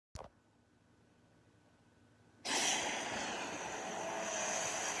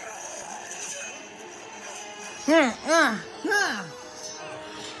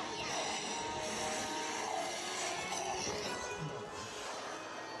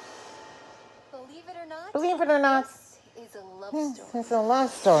Believe it or not, this is a love story. it's a love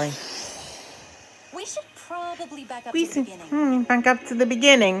story. We should probably back up to the beginning. Back up to the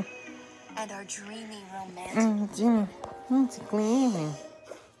beginning. And our dreamy romantic evening.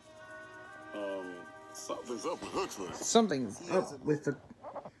 Something's up with Hookfoot.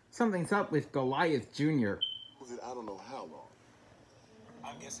 Something's up with Goliath Jr. I don't know how long.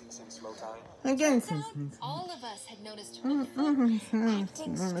 I'm guessing since slow time. Again, all of us had noticed Hookfoot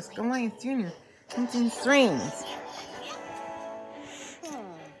acting strange. Goliath Jr. Acting strange.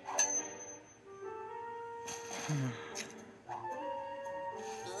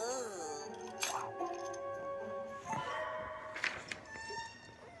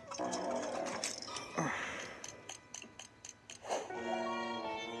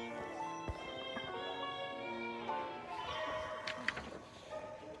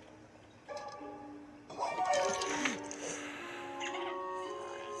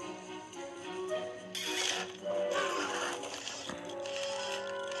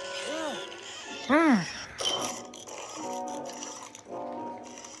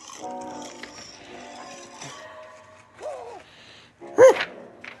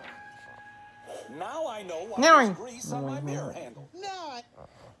 Now I know why Now there's grease on my mirror handle.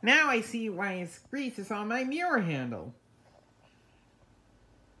 Now I see why his grease is on my mirror handle.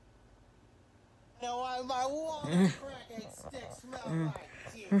 No, my wallet crack stick smell like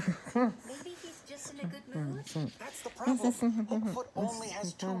Maybe he's just in a good mood. That's the problem. Hookfoot only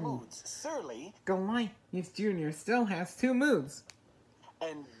has 2 moods. Surly Goliath Jr. still has 2 moods.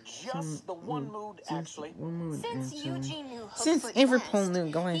 and just the one mood, actually. Since Eugene knew Since Hookfoot April best, knew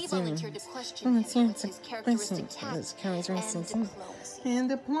he Goliath Jr. volunteered to question him with his characteristic tact His characteristic and diplomacy. and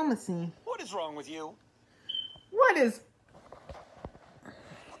diplomacy. What is wrong with you?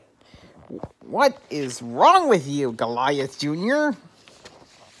 What is wrong with you, Goliath Jr.?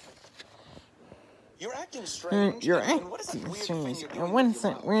 You're acting strange. You're and what is that acting weird strange. thing you're And doing what with is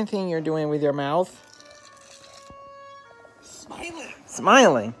your that mouth? weird thing you're doing with your mouth? Smiling.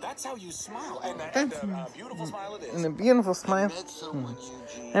 Smiling. That's how you smile. And That's- a beautiful smile it is. And a beautiful smile.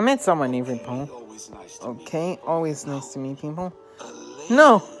 I met someone, April. Always nice to meet. Okay, always nice to meet people.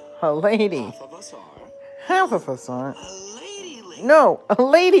 No, a lady. Half of us are. Half of us aren't. A lady. No, a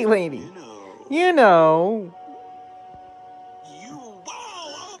lady. You know. You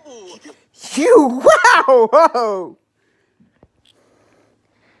wow. Oh. You wow! Whoa!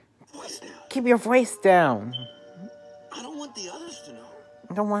 Voice down. Keep your voice down. I don't want the others to know.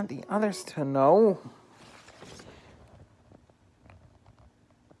 I don't want the others to know.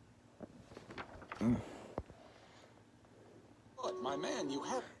 But my man, you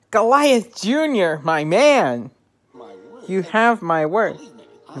have Goliath Jr., my man. my word. You have my word. Believe me,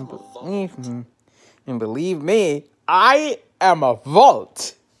 I'm a vault. And believe me, I am a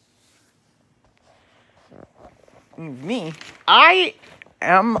vault. Me, I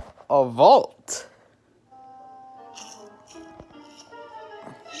am a vault.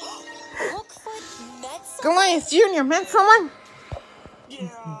 Hookfoot met someone? Goliath Jr. met someone? Yeah,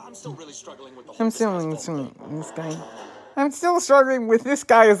 I'm still really struggling with the whole I'm disguise still vault thing. this guy. I'm still struggling with this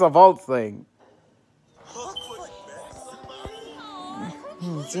guy as a vault thing. Hookfoot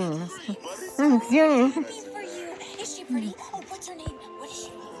Junior. Happy for you. Is she pretty? Oh, what's her name? What is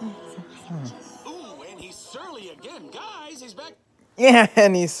she? Ooh, and he's surly again. Guys, he's back Yeah,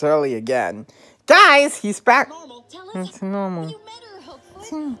 and he's surly again. Guys, he's back. normal. Tell us. It's normal. You met her,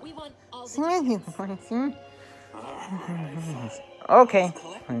 Hookfoot. We want all the Okay.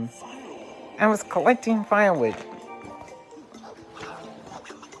 I was collecting firewood.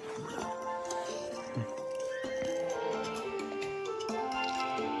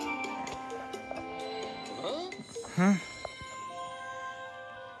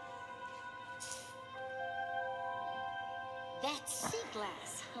 That's sea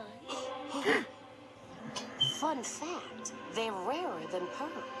glass, huh? Fun fact, they're rarer than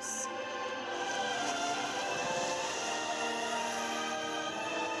pearls.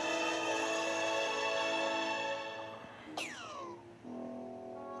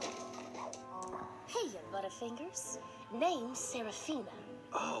 Hey, you Butterfingers. Name's Serafina.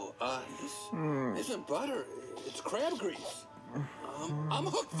 Oh, this isn't butter. It's crab grease. I'm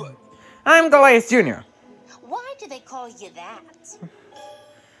Hookfoot. I'm Goliath Jr. Why do they call you that?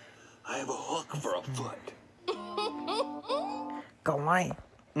 I have a hook for a foot. Goliath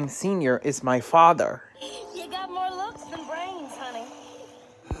Sr. is my father. You got more looks than brains, honey.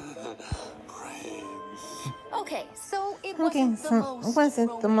 Brains. Okay, so it Okay, wasn't so it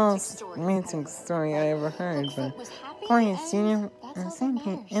wasn't the most romantic romantic story I ever heard, but Hookfoot was happy, Goliath and Jr. that's and all same that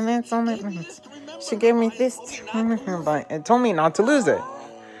thing, matters. and that's all that Gave me matters. this to remember. She gave me I this told you to not to remember lose by it. and told me not to lose it.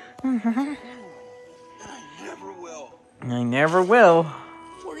 And I never will. I never will.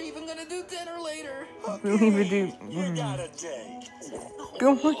 We're even gonna do dinner later. We'll even do You got a date.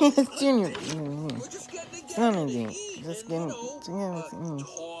 Goliath Jr. We're just getting Son together of to eat just and, getting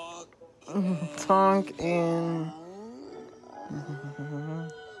talk. talk and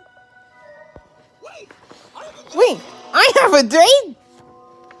Wait, I have a date. wait. I have a date.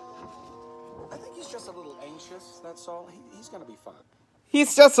 I think he's just a little anxious, that's all. He's gonna be fine.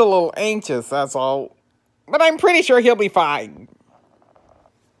 He's just a little anxious, that's all. But I'm pretty sure he'll be fine.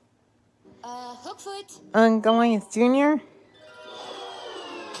 Hookfoot. Goliath Jr.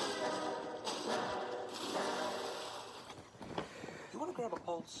 You wanna grab a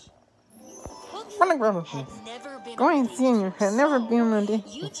pulse? Wanna grab a piece? Never been Goliath Jr. had never been on a date.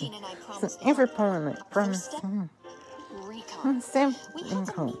 Eugene and I So promised every point I promised him. recon. Step We and had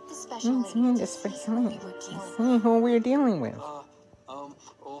to call. meet the special Means me lady the to see special who we lady. were dealing with. See who we're dealing with.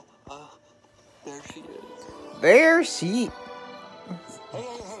 There she is. There she. Hey,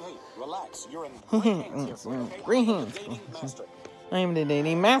 relax. You're in great hands here, Fred, okay? Great I'm the hands. dating master. I am the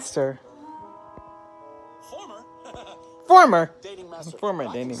dating master. Former Former. dating master. Former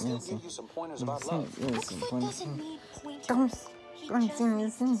I can dating still master. give you some pointers about love. Hookfoot doesn't need Don't. pointers. He Goliath just Jr.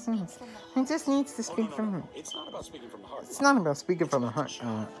 needs to speak from the He just needs to Oh, speak from no. him. It's not about speaking from the heart. It's not about speaking from the heart.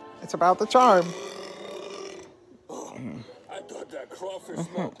 It's about the charm. I thought that crawfish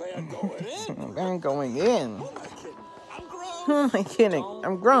smelled bad going in. I'm going in. Who am I kidding? I'm gross. Who am I kidding?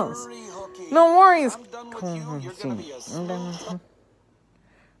 I'm gross. Worry, Hooky. No worries. I'm done with you. You're gonna be a I'm done with you.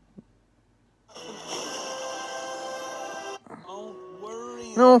 Don't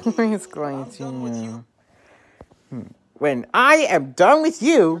worry. No Hooky. worries, I'm Goliath done with Jr. you. When I am done with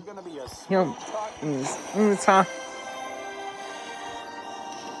You're you, gonna be a you'll smooth talking. talk.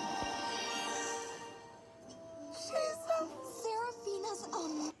 Seraphina's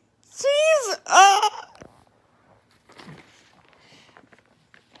She's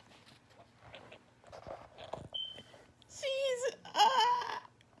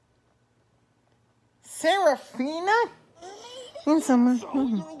Serafina? And someone.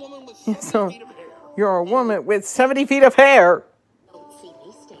 You're a woman with And 70 so feet of hair. you're a woman with 70 feet of hair. Don't see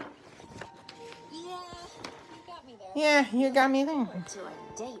me stand. Yeah, you got me there. Yeah, you got me there. To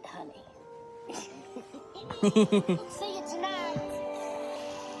a date, honey. Say